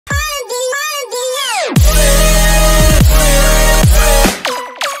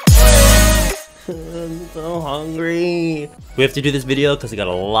hungry. We have to do this video because we got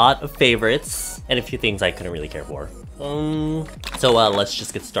a lot of favorites and a few things I couldn't really care for. So let's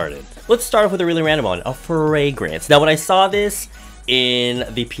just get started. Let's start off with a really random one, a fragrance. Now when I saw this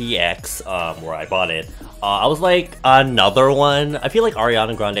in the PX where I bought it, I was like, another one? I feel like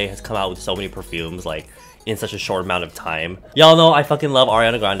Ariana Grande has come out with so many perfumes like in such a short amount of time. Y'all know I fucking love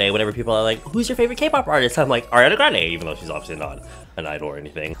Ariana Grande. Whenever people are like, who's your favorite K-pop artist? I'm like, Ariana Grande, even though she's obviously not an idol or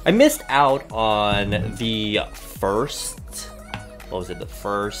anything. I missed out on the first, what was it? The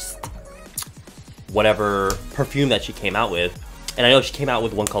first whatever perfume that she came out with. And I know she came out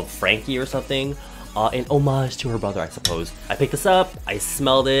with one called Frankie or something, in homage to her brother, I suppose. I picked this up, I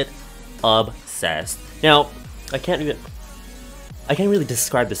smelled it, obsessed. Now, I can't really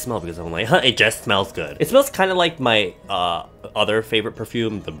describe the smell because I'm like, it just smells good. It smells kind of like my other favorite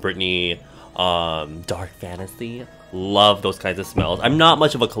perfume, the Britney Dark Fantasy. Love those kinds of smells. I'm not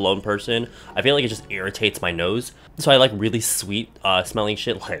much of a cologne person. I feel like it just irritates my nose. So I like really sweet smelling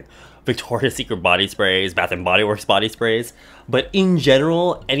shit like Victoria's Secret body sprays, Bath & Body Works body sprays. But in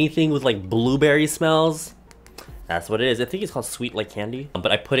general, anything with like blueberry smells, that's what it is. I think it's called Sweet Like Candy.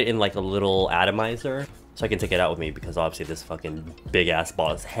 But I put it in like a little atomizer so I can take it out with me because obviously this fucking big ass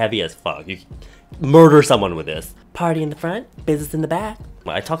ball is heavy as fuck. You can murder someone with this. Party in the front, business in the back.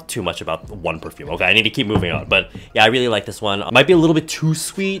 I talked too much about one perfume. Okay, I need to keep moving on. But yeah, I really like this one. Might be a little bit too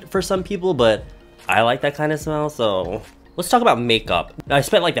sweet for some people, but I like that kind of smell, so let's talk about makeup. Now, I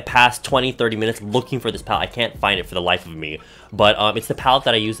spent like the past 20-30 minutes looking for this palette. I can't find it for the life of me. But it's the palette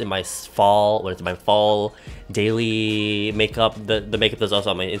that I use in my fall, my fall daily makeup. The makeup that's also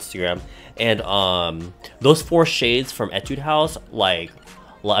on my Instagram. And those 4 shades from Etude House, like,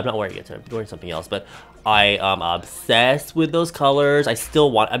 well, I'm not wearing it today, I'm wearing something else, but I am obsessed with those colors. I still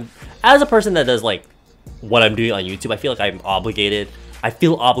want, as a person that does like what I'm doing on YouTube, I feel like I'm obligated. I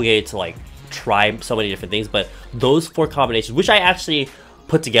feel obligated to like try so many different things, but those 4 combinations, which I actually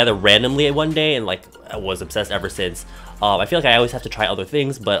put together randomly one day and like I was obsessed ever since. I feel like I always have to try other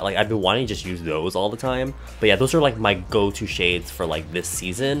things, but like I've been wanting to just use those all the time. But yeah, those are like my go-to shades for like this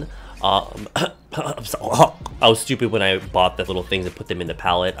season. I was stupid when I bought the little things and put them in the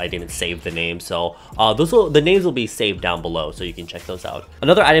palette. I didn't save the name, so the names will be saved down below, so you can check those out.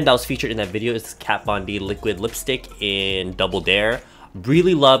 Another item that was featured in that video is Kat Von D liquid lipstick in Double Dare.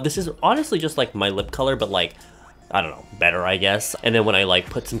 Really love this. Is honestly just like my lip color, but like, I don't know, better I guess. And then when I like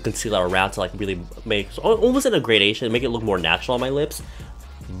put some concealer around to like really make almost in a gradation, make it look more natural on my lips.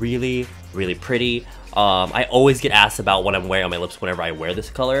 Really pretty. I always get asked about what I'm wearing on my lips whenever I wear this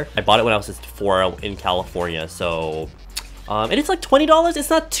color. I bought it when I was at Sephora in California, so and it's like $20. It's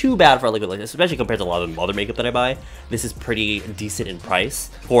not too bad for a liquid like this, especially compared to a lot of the other makeup that I buy. This is pretty decent in price.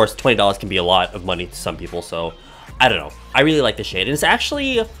 Of course, $20 can be a lot of money to some people, so I don't know. I really like the shade, and it's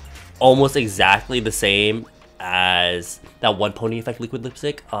actually almost exactly the same as that one Pony Effect liquid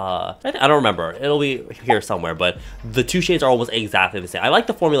lipstick. I don't remember. It'll be here somewhere, but the 2 shades are almost exactly the same. I like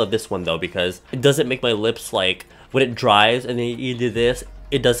the formula of this one though because it doesn't make my lips like, when it dries and then you do this,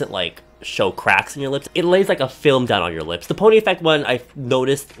 it doesn't like show cracks in your lips. It lays like a film down on your lips. The Pony Effect one, I've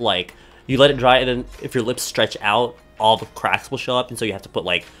noticed like you let it dry and then if your lips stretch out, all the cracks will show up, and so you have to put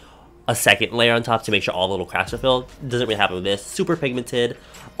like a second layer on top to make sure all the little cracks are filled. Doesn't really happen with this. Super pigmented,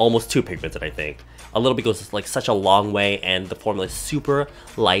 almost too pigmented, I think. A little bit goes like such a long way, and the formula is super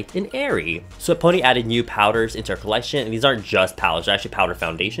light and airy. So Pony added new powders into our collection, and these aren't just powders, they're actually powder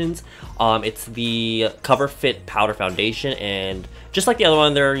foundations. It's the Cover Fit powder foundation, and just like the other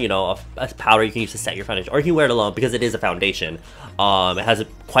one, they're, you know, a powder you can use to set your foundation, or you can wear it alone because it is a foundation. It has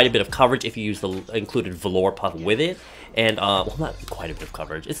quite a bit of coverage if you use the included velour puff with it. And well, not quite a bit of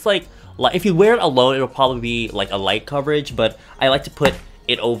coverage. It's like if you wear it alone, it'll probably be like a light coverage, but I like to put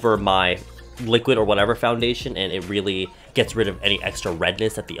it over my liquid or whatever foundation, and it really gets rid of any extra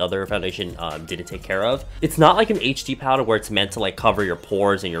redness that the other foundation didn't take care of. It's not like an HD powder where it's meant to like cover your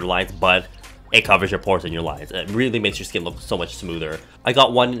pores and your lines, but it covers your pores and your lines. It really makes your skin look so much smoother. I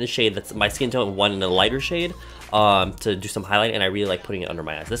got one in the shade that's my skin tone, one in a lighter shade to do some highlight, and I really like putting it under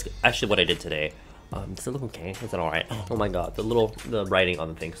my eyes. That's actually what I did today. Does it look okay? Is it alright? Oh my god, the writing on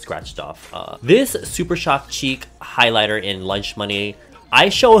the thing scratched off. This Super Shock Cheek highlighter in Lunch Money, I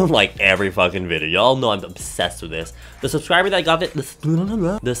show him like every fucking video. Y'all know I'm obsessed with this. The subscriber that got it,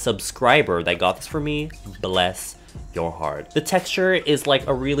 the subscriber that got this for me, bless your heart. The texture is like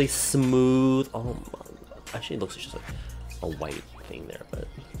a really smooth, oh my god. Actually, it looks just like a white thing there, but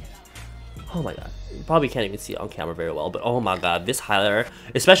oh my god. You probably can't even see it on camera very well, but oh my god, this highlighter,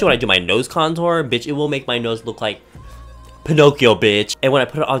 especially when I do my nose contour, bitch, it will make my nose look like Pinocchio, bitch. And when I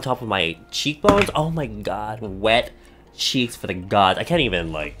put it on top of my cheekbones, oh my god, wet cheeks for the gods. I can't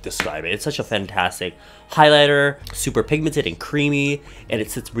even like describe it. It's such a fantastic highlighter, super pigmented and creamy, and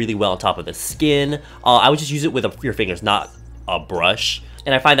it sits really well on top of the skin. I would just use it with your fingers, not a brush.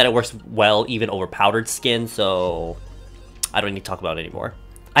 And I find that it works well even over powdered skin, so I don't need to talk about it anymore.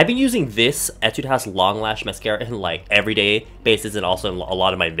 I've been using this Etude House Long Lash Mascara in like everyday basis and also in a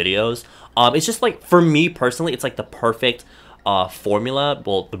lot of my videos. It's just like, for me personally, it's like the perfect formula.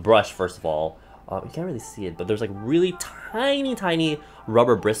 Well, the brush, first of all, you can't really see it, but there's like really tiny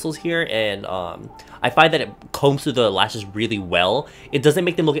rubber bristles here, and I find that it combs through the lashes really well. It doesn't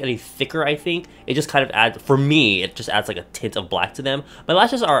make them look any thicker, I think. It just kind of adds, for me, it just adds like a tint of black to them. My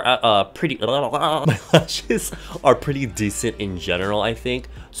lashes are pretty decent in general, I think.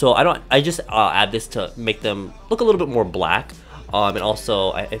 So I just add this to make them look a little bit more black, and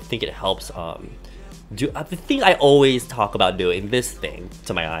also I think it helps the thing I always talk about doing, this thing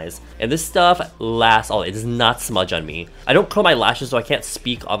to my eyes, and this stuff lasts all day. It does not smudge on me. I don't curl my lashes, so I can't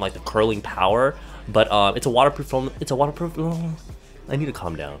speak on like the curling power, but it's a waterproof foam. It's a waterproof. I need to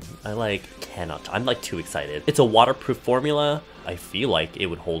calm down. I like cannot. I'm like too excited. It's a waterproof formula. I feel like it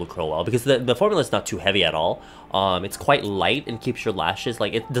would hold a curl well because the formula is not too heavy at all. It's quite light and keeps your lashes,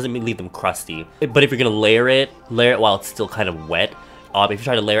 like, it doesn't leave them crusty. But if you're gonna layer it while it's still kind of wet. If you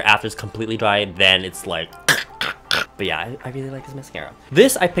try to layer after it's completely dry, then it's like... But yeah, I really like this mascara.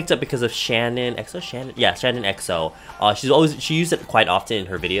 This I picked up because of Shannon XO. Yeah, Shannon XO. She used it quite often in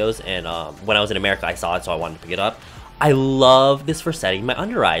her videos, and when I was in America, I saw it, so I wanted to pick it up. I love this for setting my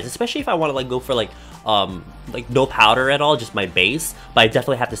under eyes, especially if I want to like go for like no powder at all, just my base. But I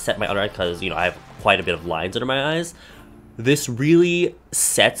definitely have to set my under eyes because, you know, I have quite a bit of lines under my eyes. This really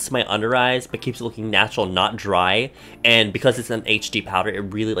sets my under eyes, but keeps it looking natural, not dry. And because it's an HD powder, it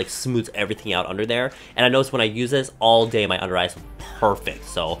really like smooths everything out under there. And I notice when I use this all day, my under eyes are perfect.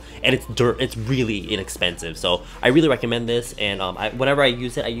 So, and it's really inexpensive. So I really recommend this. And whenever I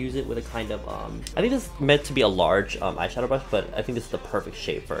use it with a kind of I think this is meant to be a large eyeshadow brush, but I think this is the perfect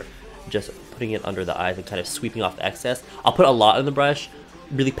shape for just putting it under the eyes and kind of sweeping off the excess. I'll put a lot in the brush,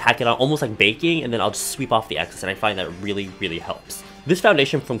 really pack it on, almost like baking, and then I'll just sweep off the excess, and I find that it really helps. This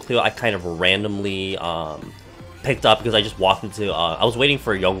foundation from Clio I kind of randomly picked up because I just walked into, I was waiting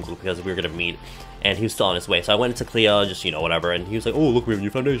for Younggu because we were gonna meet, and he was still on his way, so I went into Clio, just, you know, whatever, and he was like, oh, look, we have a new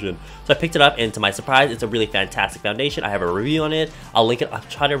foundation. So I picked it up, and to my surprise, it's a really fantastic foundation. I have a review on it. I'll link it. I'll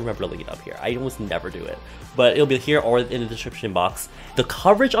try to remember to link it up here. I almost never do it, but it'll be here or in the description box. The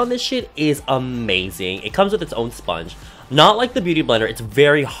coverage on this shit is amazing. It comes with its own sponge. Not like the Beauty Blender, it's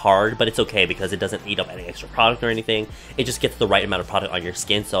very hard, but it's okay because it doesn't eat up any extra product or anything. It just gets the right amount of product on your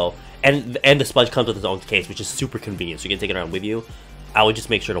skin, so... And the sponge comes with its own case, which is super convenient, so you can take it around with you. I would just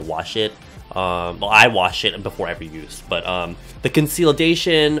make sure to wash it. Well, I wash it before every use, but the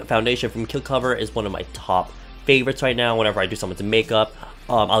Consolidation foundation from Kill Cover is one of my top favorites right now. Whenever I do someone's makeup,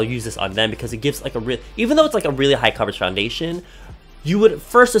 I'll use this on them because it gives like a real... Even though it's like a really high coverage foundation, you would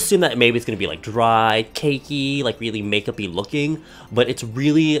first assume that maybe it's going to be like dry, cakey, like really makeup-y looking, but it's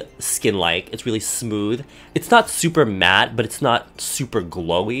really skin-like. It's really smooth. It's not super matte, but it's not super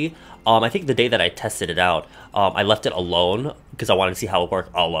glowy. I think the day that I tested it out, I left it alone because I wanted to see how it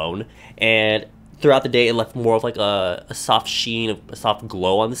worked alone, and throughout the day it left more of like a soft sheen, a soft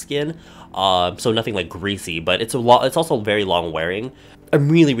glow on the skin, so nothing like greasy, but it's also very long wearing. I'm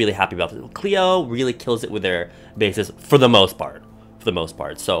really happy about this. Clio really kills it with their bases for the most part.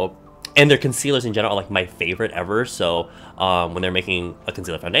 So, and their concealers in general are like my favorite ever, so when they're making a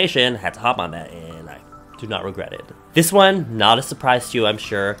concealer foundation, I had to hop on that, and I do not regret it. This one, not a surprise to you, I'm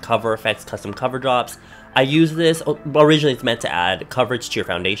sure. Cover Effects Custom Cover Drops. I use this, originally it's meant to add coverage to your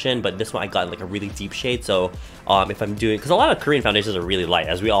foundation, but this one I got in like a really deep shade, so if I'm doing, because a lot of Korean foundations are really light,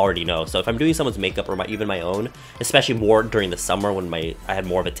 as we already know, so if I'm doing someone's makeup or even my own, especially more during the summer when I had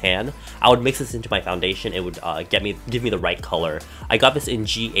more of a tan, I would mix this into my foundation. It would give me the right color. I got this in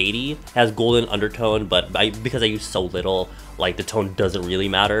G80, it has golden undertone, but because I use so little, like the tone doesn't really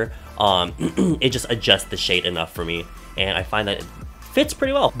matter. It just adjusts the shade enough for me, and I find that it fits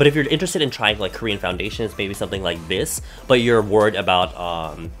pretty well. But if you're interested in trying like Korean foundations, maybe something like this, but you're worried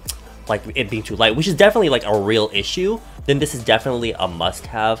about like it being too light, which is definitely like a real issue, then this is definitely a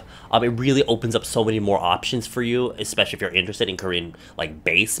must-have. It really opens up so many more options for you, especially if you're interested in Korean like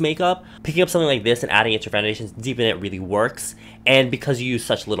base makeup. Picking up something like this and adding it to your foundations, deepen it really works. And because you use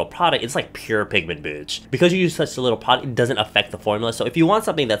such little product, it's like pure pigment, bitch. Because you use such a little product, it doesn't affect the formula. So if you want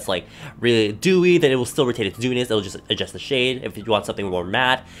something that's like really dewy, then it will still retain its dewiness. It'll just adjust the shade. If you want something more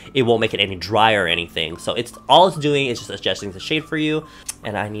matte, it won't make it any drier or anything. So it's all it's doing is just adjusting the shade for you.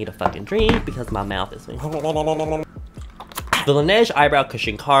 And I need a fucking drink because my mouth is... The Laneige Eyebrow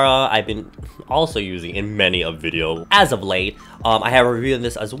Cushion-cara I've been also using in many a video as of late. I have a review of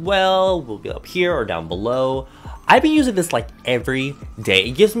this as well, will be up here or down below. I've been using this like every day.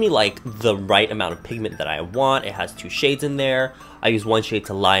 It gives me like the right amount of pigment that I want. It has 2 shades in there. I use 1 shade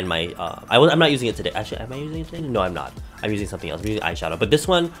to line my, I'm not using it today. Actually, am I using it today? No, I'm not. I'm using something else. I'm using eyeshadow. But this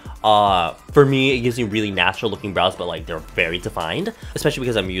one, for me, it gives me really natural looking brows, but like they're very defined. Especially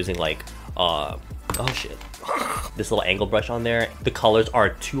because I'm using like, oh shit. This little angle brush on there. The colors are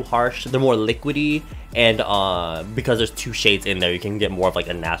too harsh. They're more liquidy, and because there's 2 shades in there, you can get more of like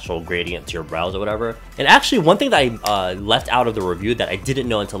a natural gradient to your brows or whatever. And actually, one thing that I left out of the review that I didn't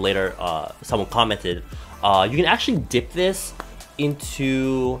know until later, someone commented, you can actually dip this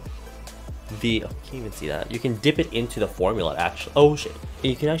into the, oh, can't even see that. You can dip it into the formula actually. Oh shit. And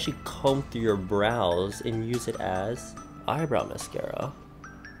you can actually comb through your brows and use it as eyebrow mascara.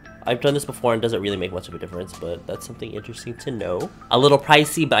 I've done this before and it doesn't really make much of a difference, but that's something interesting to know. A little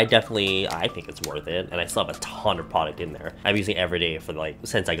pricey, but I think it's worth it, and I still have a ton of product in there. I'm using it every day for like,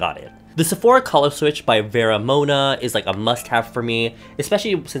 since I got it. The Sephora Color Switch by Vera Mona is like a must-have for me,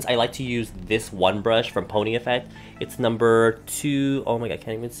 especially since I like to use this one brush from Pony Effect. It's number 2, oh my god, I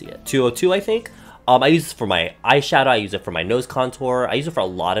can't even see it. 202, I think. I use this for my eyeshadow, I use it for my nose contour, I use it for a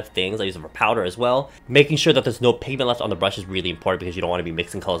lot of things, I use it for powder as well. Making sure that there's no pigment left on the brush is really important because you don't want to be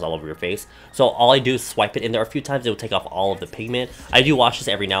mixing colors all over your face. So all I do is swipe it in there a few times, it will take off all of the pigment. I do wash this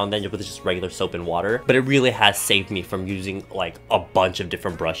every now and then with just regular soap and water, but it really has saved me from using like a bunch of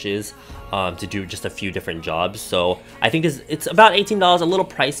different brushes to do just a few different jobs. So I think it's about $18, a little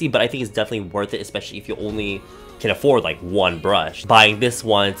pricey, but I think it's definitely worth it, especially if you only can afford like one brush. Buying this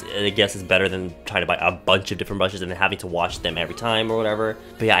once, I guess, is better than trying to buy a bunch of different brushes and then having to wash them every time or whatever.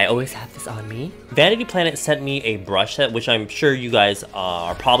 But yeah, I always have this on me. Vanity Planet sent me a brush set, which I'm sure you guys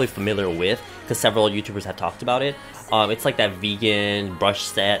are probably familiar with because several YouTubers have talked about it. It's like that vegan brush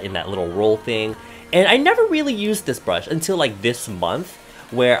set in that little roll thing. And I never really used this brush until like this month,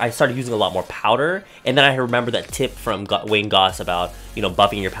 where I started using a lot more powder, and then I remember that tip from Wayne Goss about, you know,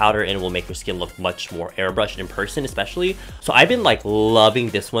 buffing your powder and it will make your skin look much more airbrushed in person especially. So I've been like loving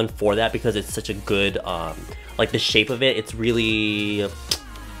this one for that because it's such a good, like the shape of it, it's really,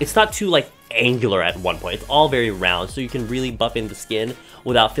 it's not too like angular at one point, it's all very round, so you can really buff in the skin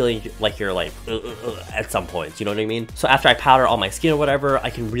without feeling like you're like at some points, you know what I mean? So after I powder all my skin or whatever, I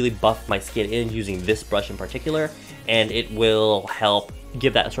can really buff my skin in using this brush in particular, and it will help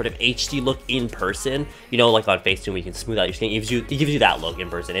give that sort of HD look in person, you know, like on Facetune, we can smooth out your skin. It gives you that look in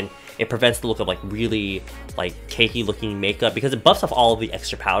person, and it prevents the look of like really like cakey looking makeup because it buffs off all of the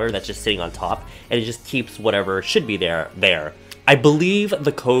extra powder that's just sitting on top, and it just keeps whatever should be there. I believe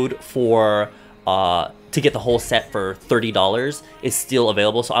the code for to get the whole set for $30 is still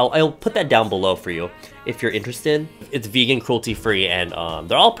available, so I'll put that down below for you if you're interested. It's vegan, cruelty free, and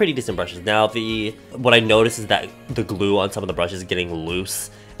they're all pretty decent brushes. Now what I noticed is that the glue on some of the brushes is getting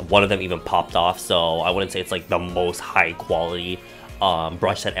loose. One of them even popped off, so I wouldn't say it's like the most high quality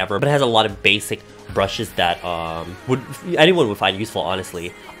brush set ever, but it has a lot of basic brushes that anyone would find useful,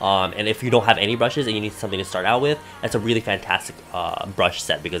 honestly. And if you don't have any brushes and you need something to start out with, that's a really fantastic brush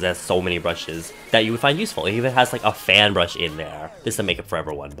set because it has so many brushes that you would find useful. It even has like a fan brush in there. This is a Makeup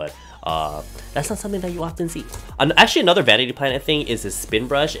Forever one, but that's not something that you often see. Actually, another Vanity Planet thing is this spin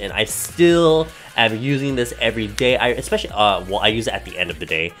brush, and I still am using this every day. Especially, well, I use it at the end of the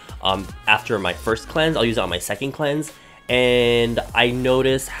day. After my first cleanse, I'll use it on my second cleanse. And I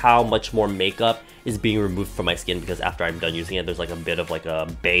notice how much more makeup is being removed from my skin because after I'm done using it, there's like a bit of like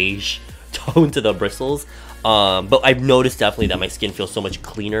a beige tone to the bristles. But I've noticed definitely that my skin feels so much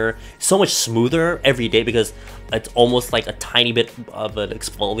cleaner, so much smoother every day because it's almost like a tiny bit of an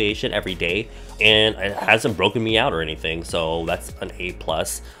exfoliation every day, and it hasn't broken me out or anything, so that's an A+.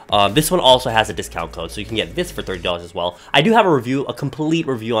 This one also has a discount code, so you can get this for $30 as well. I do have a complete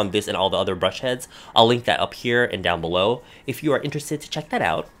review on this and all the other brush heads. I'll link that up here and down below if you are interested to check that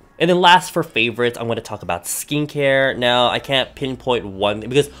out. And then last for favorites, I'm going to talk about skincare. Now, I can't pinpoint one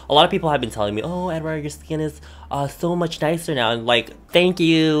because a lot of people have been telling me, oh, Edward, your skin is so much nicer now. And like, thank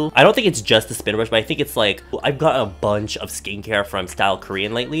you. I don't think it's just the spin brush, but I think it's like, I've got a bunch of skincare from Style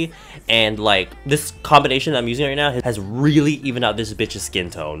Korean lately. And like, this combination I'm using right now has really evened out this bitch's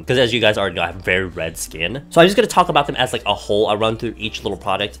skin tone. Because as you guys already know, I have very red skin. So I'm just going to talk about them as like a whole. I'll run through each little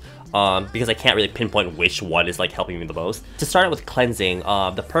product. Because I can't really pinpoint which one is like helping me the most. To start out with cleansing,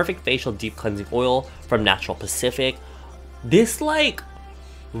 the Perfect Facial Deep Cleansing Oil from Natural Pacific. This like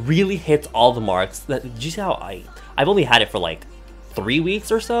really hits all the marks. Did you see how I've only had it for like 3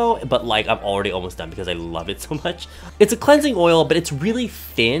 weeks or so, but like I'm already almost done because I love it so much. It's a cleansing oil, but it's really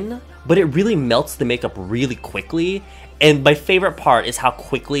thin, but it really melts the makeup really quickly. And my favorite part is how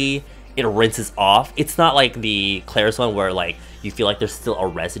quickly it rinses off. It's not like the Claire's one where like you feel like there's still a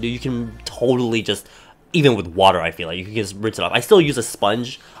residue. You can totally just, even with water, I feel like you can just rinse it off. I still use a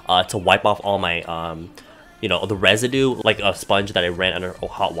sponge to wipe off all my you know, the residue, like a sponge that I ran under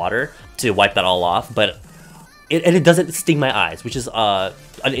hot water to wipe that all off, but it doesn't sting my eyes, which is an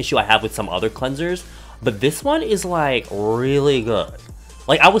issue I have with some other cleansers. But this one is like really good.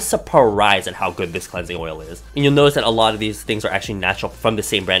 Like, I was surprised at how good this cleansing oil is. And you'll notice that a lot of these things are actually natural, from the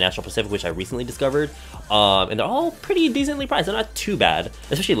same brand, Natural Pacific, which I recently discovered. And they're all pretty decently priced. They're not too bad,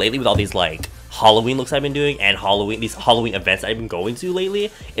 especially lately with all these like Halloween looks I've been doing and these Halloween events I've been going to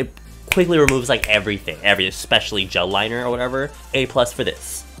lately. It quickly removes like everything, especially gel liner or whatever. A+ for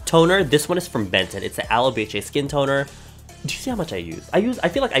this. Toner, this one is from Benton. It's the Aloe Beige Skin Toner. Do you see how much I use? I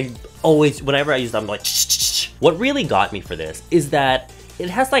feel like I always, whenever I use them, I'm like, What really got me for this is that it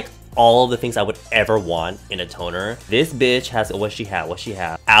has like all the things I would ever want in a toner. This bitch has, what's she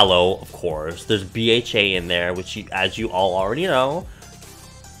have? Aloe, of course. There's BHA in there, which as you all already know.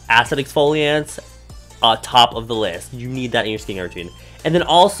 Acid exfoliants, top of the list. You need that in your skincare routine. And then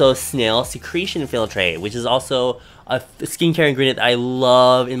also snail secretion filtrate, which is also a skincare ingredient that I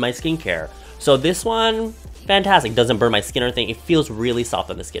love in my skincare. So this one, fantastic. Doesn't burn my skin or anything. It feels really soft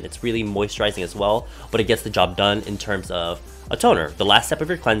on the skin. It's really moisturizing as well, but it gets the job done in terms of a toner. The last step of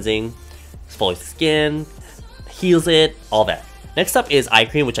your cleansing, exfoliates the skin, heals it, all that. Next up is eye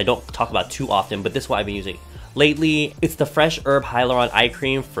cream, which I don't talk about too often, but this one I've been using lately. It's the Fresh Herb Hyaluron Eye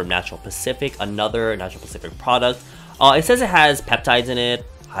Cream from Natural Pacific, another Natural Pacific product. It says it has peptides in it,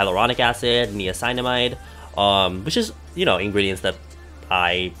 hyaluronic acid, niacinamide, which is, you know, ingredients that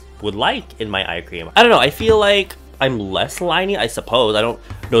I would like in my eye cream. I don't know, I feel like I'm less liney, I suppose. I don't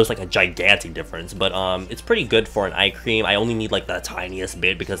notice like a gigantic difference, but it's pretty good for an eye cream. I only need like the tiniest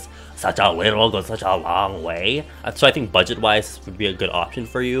bit because such a little goes such a long way. So I think budget-wise would be a good option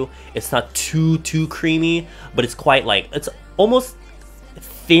for you. It's not too creamy, but it's quite like, it's almost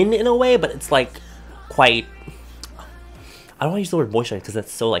thin in a way, but it's like quite, I don't want to use the word moisturizing because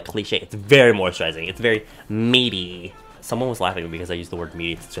that's so like cliche. It's very moisturizing. It's very meaty. Someone was laughing at me because I used the word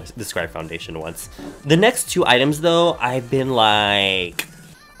meaty to describe foundation once. The next two items though, I've been like,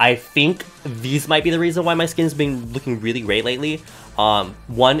 I think these might be the reason why my skin's been looking really great lately.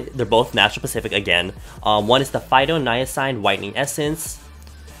 One, they're both Natural Pacific again. One is the Phyto-Niacin Whitening Essence.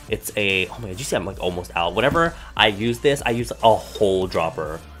 It's a, oh my god, you see I'm like almost out. Whenever I use this, I use a whole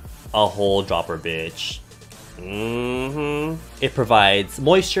dropper. A whole dropper, bitch. It provides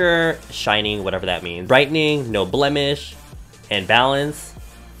moisture, shining, whatever that means, brightening, no blemish, and balance.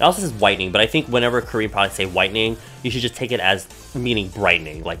 It also says whitening, but I think whenever Korean products say whitening, you should just take it as meaning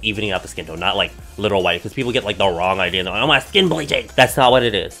brightening, like evening out the skin tone, not like literal whitening, because people get like the wrong idea. Oh, my skin bleaching. That's not what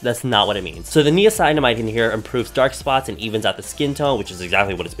it is. That's not what it means. So the niacinamide in here improves dark spots and evens out the skin tone, which is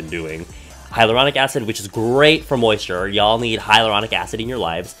exactly what it's been doing. Hyaluronic acid, which is great for moisture. Y'all need hyaluronic acid in your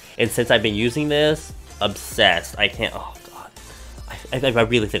lives. And since I've been using this, obsessed. I can't, oh god. I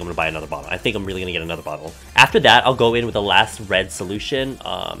really think I'm gonna buy another bottle. I think I'm really gonna get another bottle. After that, I'll go in with the Last Red Solution,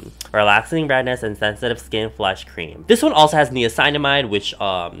 Relaxing Redness and Sensitive Skin Flash Cream. This one also has niacinamide, which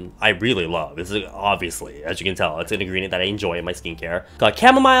I really love. This is obviously, as you can tell, it's an ingredient that I enjoy in my skincare. Got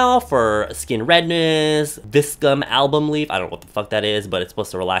chamomile for skin redness, Viscum album leaf, I don't know what the fuck that is, but it's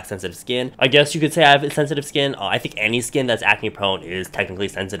supposed to relax sensitive skin. I guess you could say I have sensitive skin. I think any skin that's acne prone is technically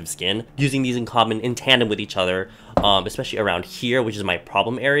sensitive skin. Using these in common, in tandem with each other, especially around here, which is my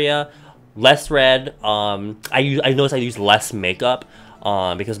problem area. Less red. I notice I use less makeup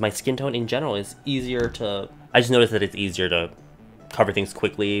because my skin tone in general is easier to, I just noticed that it's easier to cover things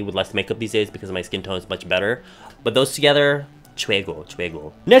quickly with less makeup these days because my skin tone is much better. But those together,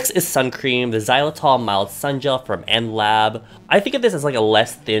 chuego. Next is sun cream, the Xylitol Mild Sun Gel from NLab. I think of this as like a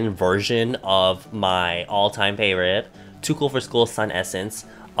less thin version of my all-time favorite, Too Cool for School Sun Essence.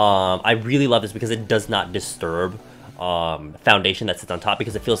 I really love this because it does not disturb foundation that sits on top,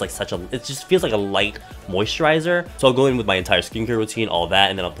 because it feels like it just feels like a light moisturizer. So I'll go in with my entire skincare routine, all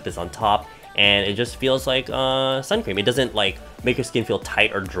that, and then I'll put this on top, and it just feels like sun cream. It doesn't like make your skin feel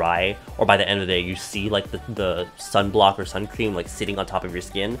tight or dry, or by the end of the day you see like the sunblock or sun cream like sitting on top of your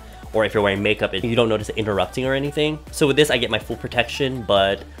skin, or if you're wearing makeup you don't notice it interrupting or anything. So with this I get my full protection,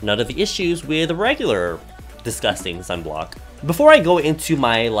 but none of the issues with regular disgusting sunblock. Before I go into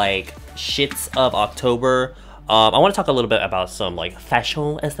my like shits of October, I want to talk a little bit about some like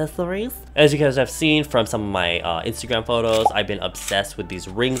fashion accessories. As you guys have seen from some of my Instagram photos, I've been obsessed with these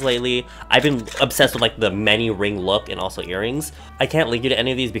rings lately. I've been obsessed with like the many ring look and also earrings. I can't link you to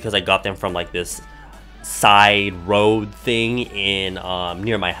any of these because I got them from like this side road thing in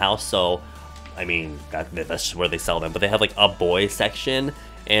near my house, so I mean, that's where they sell them. But they have like a boy section,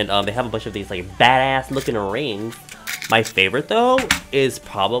 and they have a bunch of these like badass looking rings. My favorite though is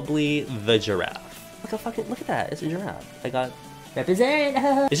probably the giraffe. Look at that, it's a giraffe. I got represent.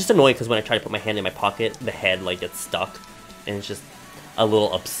 It's just annoying because when I try to put my hand in my pocket, the head like gets stuck, and it's just a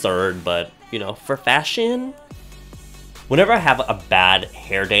little absurd. But you know, for fashion, whenever I have a bad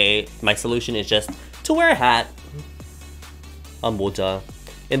hair day, my solution is just to wear a hat. 모자.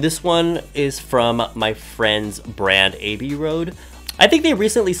 And this one is from my friend's brand Avila. I think they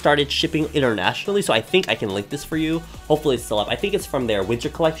recently started shipping internationally, so I think I can link this for you. Hopefully it's still up. I think it's from their winter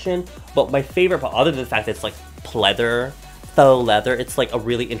collection, but my favorite part, other than the fact that it's like pleather, faux leather, it's like a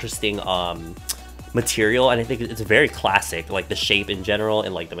really interesting material, and I think it's very classic, like the shape in general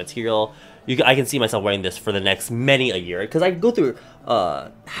and like the material. I can see myself wearing this for the next many a year, because I go through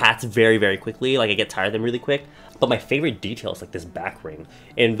hats very, very quickly. Like I get tired of them really quick. But my favorite detail is like this back ring,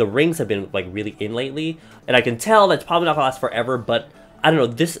 and the rings have been like really in lately, and I can tell that's probably not gonna last forever. But I don't know,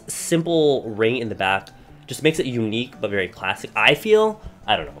 this simple ring in the back just makes it unique but very classic. I feel,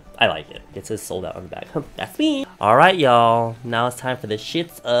 I don't know, I like it. It says sold out on the back. That's me. All right, y'all. Now it's time for the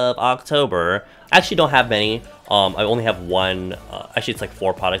shits of October. I actually don't have many. I only have one, actually it's like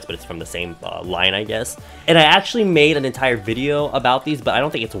 4 products, but it's from the same line, I guess. And I actually made an entire video about these, but I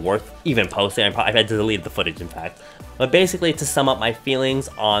don't think it's worth even posting. I had to delete the footage, in fact. But basically, to sum up my feelings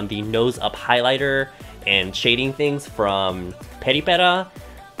on the nose up highlighter and shading things from Peripera,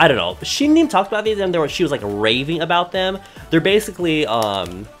 I don't know. She didn't even talk about these, and she was like raving about them. They're basically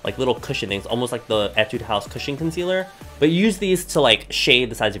like little cushion things, almost like the Etude House cushion concealer. But you use these to like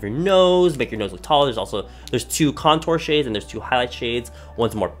shade the sides of your nose, make your nose look taller. There's 2 contour shades and there's 2 highlight shades.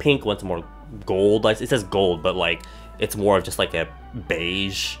 One's more pink, one's more gold. Like, it says gold, but like it's more of just like a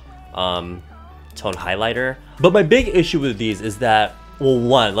beige tone highlighter. But my big issue with these is that, well,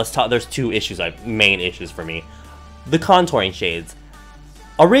 one, let's talk. There's 2 issues, like main issues for me. The contouring shades.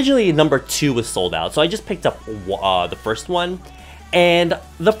 Originally, number 2 was sold out, so I just picked up the first one. And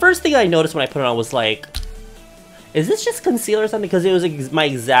the first thing I noticed when I put it on was like, is this just concealer or something? Because it was my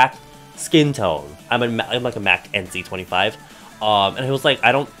exact skin tone. I'm like a MAC NC25. And it was like,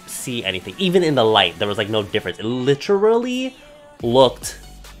 I don't see anything. Even in the light, there was like no difference. It literally looked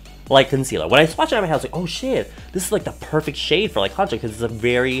like concealer. When I swatched it on my hand, I was like, oh shit, this is like the perfect shade for like contour, because it's a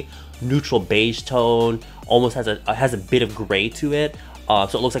very neutral beige tone, almost has a bit of gray to it.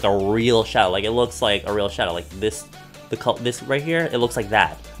 So it looks like a real shadow. Like, it looks like a real shadow. Like this right here, it looks like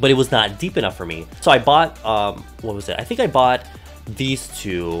that. But it was not deep enough for me. So I bought, what was it? I think I bought these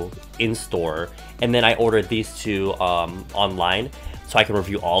 2 in store, and then I ordered these 2 online, so I can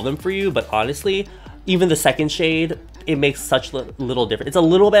review all of them for you. But honestly, even the second shade, it makes such little difference. It's a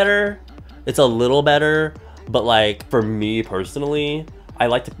little better, but like for me personally, I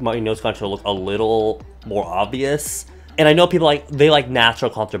like my nose contour to look a little more obvious. And I know people they like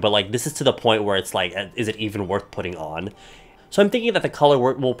natural contour, but like this is to the point where it's like, is it even worth putting on? So I'm thinking that the color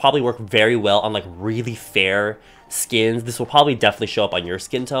will probably work very well on like really fair skins. This will probably definitely show up on your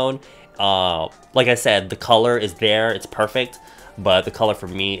skin tone. Like I said, the color is there, it's perfect, but the color for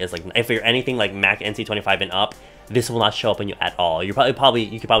me is like, if you're anything like MAC NC25 and up, this will not show up on you at all. You could probably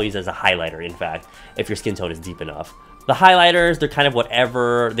use it as a highlighter, in fact, if your skin tone is deep enough. The highlighters, they're kind of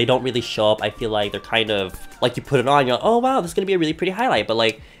whatever. They don't really show up. I feel like they're kind of like, you put it on, you're like, oh wow, this is gonna be a really pretty highlight, but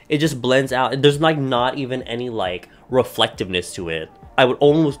like it just blends out, and there's like not even any like reflectiveness to it. I would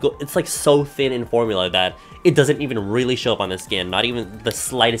almost go, it's like so thin in formula that it doesn't even really show up on the skin, not even the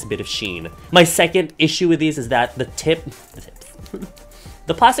slightest bit of sheen. My second issue with these is that the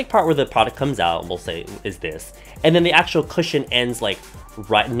plastic part where the product comes out, we'll say, is this, and then the actual cushion ends like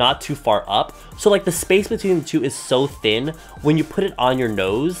right, not too far up. So like the space between the 2 is so thin. When you put it on your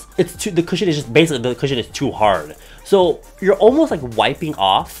nose, the cushion is just basically, the cushion is too hard. So you're almost like wiping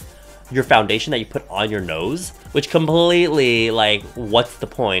off your foundation that you put on your nose, which completely, like, what's the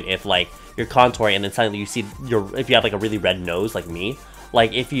point if like you're contouring and then suddenly you see if you have like a really red nose like me,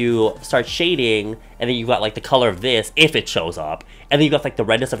 like if you start shading and then you got like the color of this, if it shows up, and then you got like the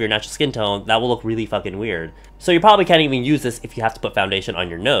redness of your natural skin tone, that will look really fucking weird. So you probably can't even use this if you have to put foundation on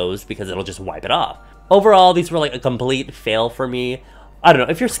your nose, because it'll just wipe it off. Overall, these were like a complete fail for me. I don't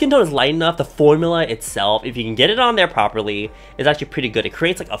know, if your skin tone is light enough, the formula itself, if you can get it on there properly, is actually pretty good. It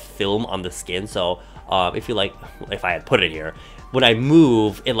creates like a film on the skin, so if you like, if I had put it here, when I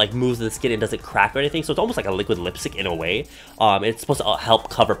move, it like moves the skin and doesn't crack or anything, so it's almost like a liquid lipstick in a way. It's supposed to help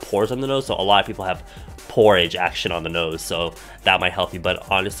cover pores on the nose, so a lot of people have porage action on the nose, so that might help you.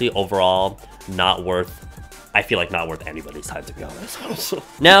 But honestly, overall, not worth I feel like not worth anybody's time, to be honest.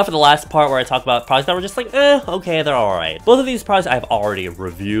 Now for the last part where I talk about products that were just like, okay, they're alright. Both of these products I've already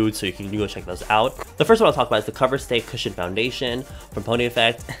reviewed, so you can go check those out. The first one I'll talk about is the Coverstay Cushion Foundation from Pony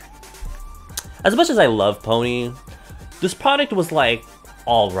Effect. As much as I love Pony, this product was like,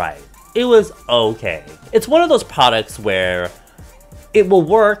 alright. It was okay. It's one of those products where it will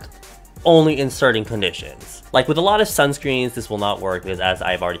work only in certain conditions. Like with a lot of sunscreens, this will not work because, as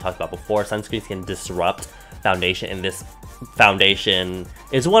I've already talked about before, sunscreens can disrupt foundation, and this foundation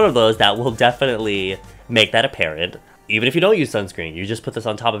is one of those that will definitely make that apparent. Even if you don't use sunscreen, you just put this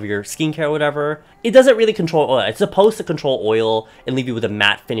on top of your skincare or whatever. It doesn't really control oil. It's supposed to control oil and leave you with a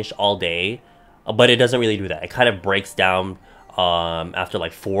matte finish all day, but it doesn't really do that. It kind of breaks down after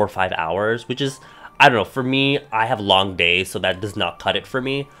like 4 or 5 hours, which is, I don't know, for me, I have long days, so that does not cut it for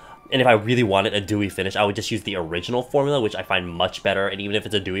me. And if I really wanted a dewy finish, I would just use the original formula, which I find much better. And even if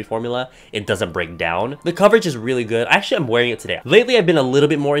it's a dewy formula, it doesn't break down. The coverage is really good. Actually, I'm wearing it today. Lately, I've been a little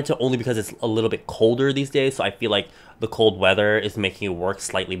bit more into it only because it's a little bit colder these days. So I feel like the cold weather is making it work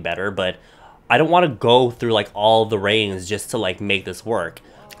slightly better. But I don't want to go through like all the rains just to like make this work.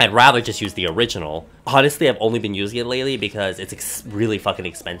 I'd rather just use the original. Honestly, I've only been using it lately because it's really fucking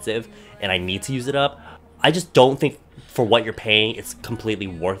expensive and I need to use it up. I just don't think for what you're paying, it's completely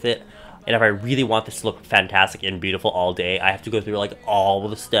worth it. And if I really want this to look fantastic and beautiful all day, I have to go through like all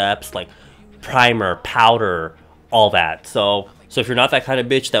the steps, like primer, powder, all that. So if you're not that kind of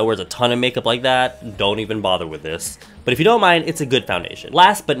bitch that wears a ton of makeup like that, don't even bother with this. But if you don't mind, it's a good foundation.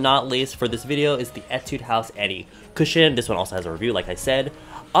 Last but not least for this video is the Etude House Eddie Cushion. This one also has a review, like I said.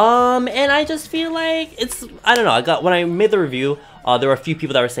 And I just feel like it's, I don't know, when I made the review, there were a few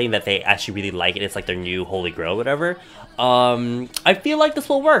people that were saying that they actually really like it. It's like their new holy grail or whatever. I feel like this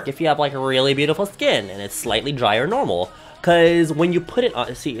will work if you have like really beautiful skin and it's slightly dry or normal. Cause when you put it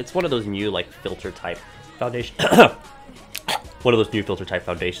on, see, it's one of those new like filter type foundation. One of those new filter type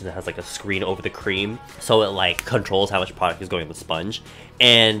foundations that has like a screen over the cream. So it like controls how much product is going in the sponge.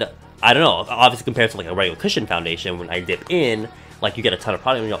 And I don't know, obviously compared to like a regular cushion foundation, when I dip in, like you get a ton of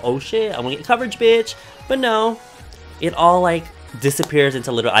product and you go, oh shit, I'm gonna get coverage, bitch. But no, it all like disappears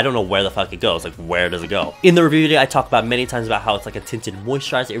into literal, I don't know where the fuck it goes. Like, where does it go? In the review video, I talked about many times about how it's like a tinted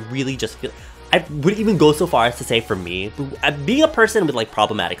moisturizer. It really just feels, I would even go so far as to say for me, being a person with like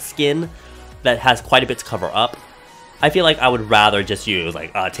problematic skin that has quite a bit to cover up, I feel like I would rather just use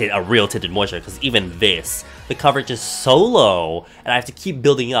like a real tinted moisturizer, because even this, the coverage is so low and I have to keep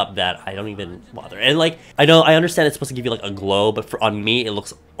building up that I don't even bother. And like, I understand it's supposed to give you like a glow, but on me it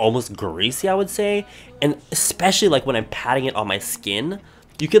looks almost greasy, I would say. And especially like when I'm patting it on my skin,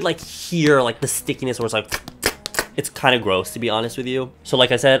 you could like hear like the stickiness where it's like, it's kind of gross, to be honest with you. So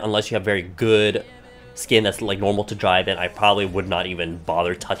like I said, unless you have very good skin that's like normal to dry, then I probably would not even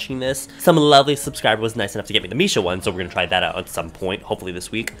bother touching this. Some lovely subscriber was nice enough to get me the Misha one, so we're gonna try that out at some point, hopefully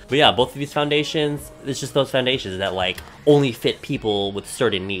this week. But yeah, both of these foundations, it's just those foundations that like only fit people with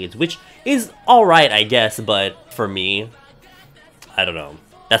certain needs, which is alright, I guess, but for me, I don't know.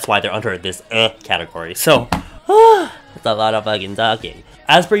 That's why they're under this category. So, that's a lot of fucking talking.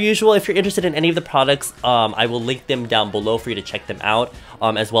 As per usual, if you're interested in any of the products, I will link them down below for you to check them out,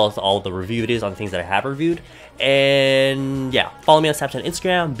 as well as all the review videos on things that I have reviewed. And yeah, follow me on Snapchat and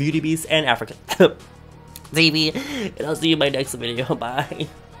Instagram, BeautyBeast, and Africa TV, and I'll see you in my next video. Bye.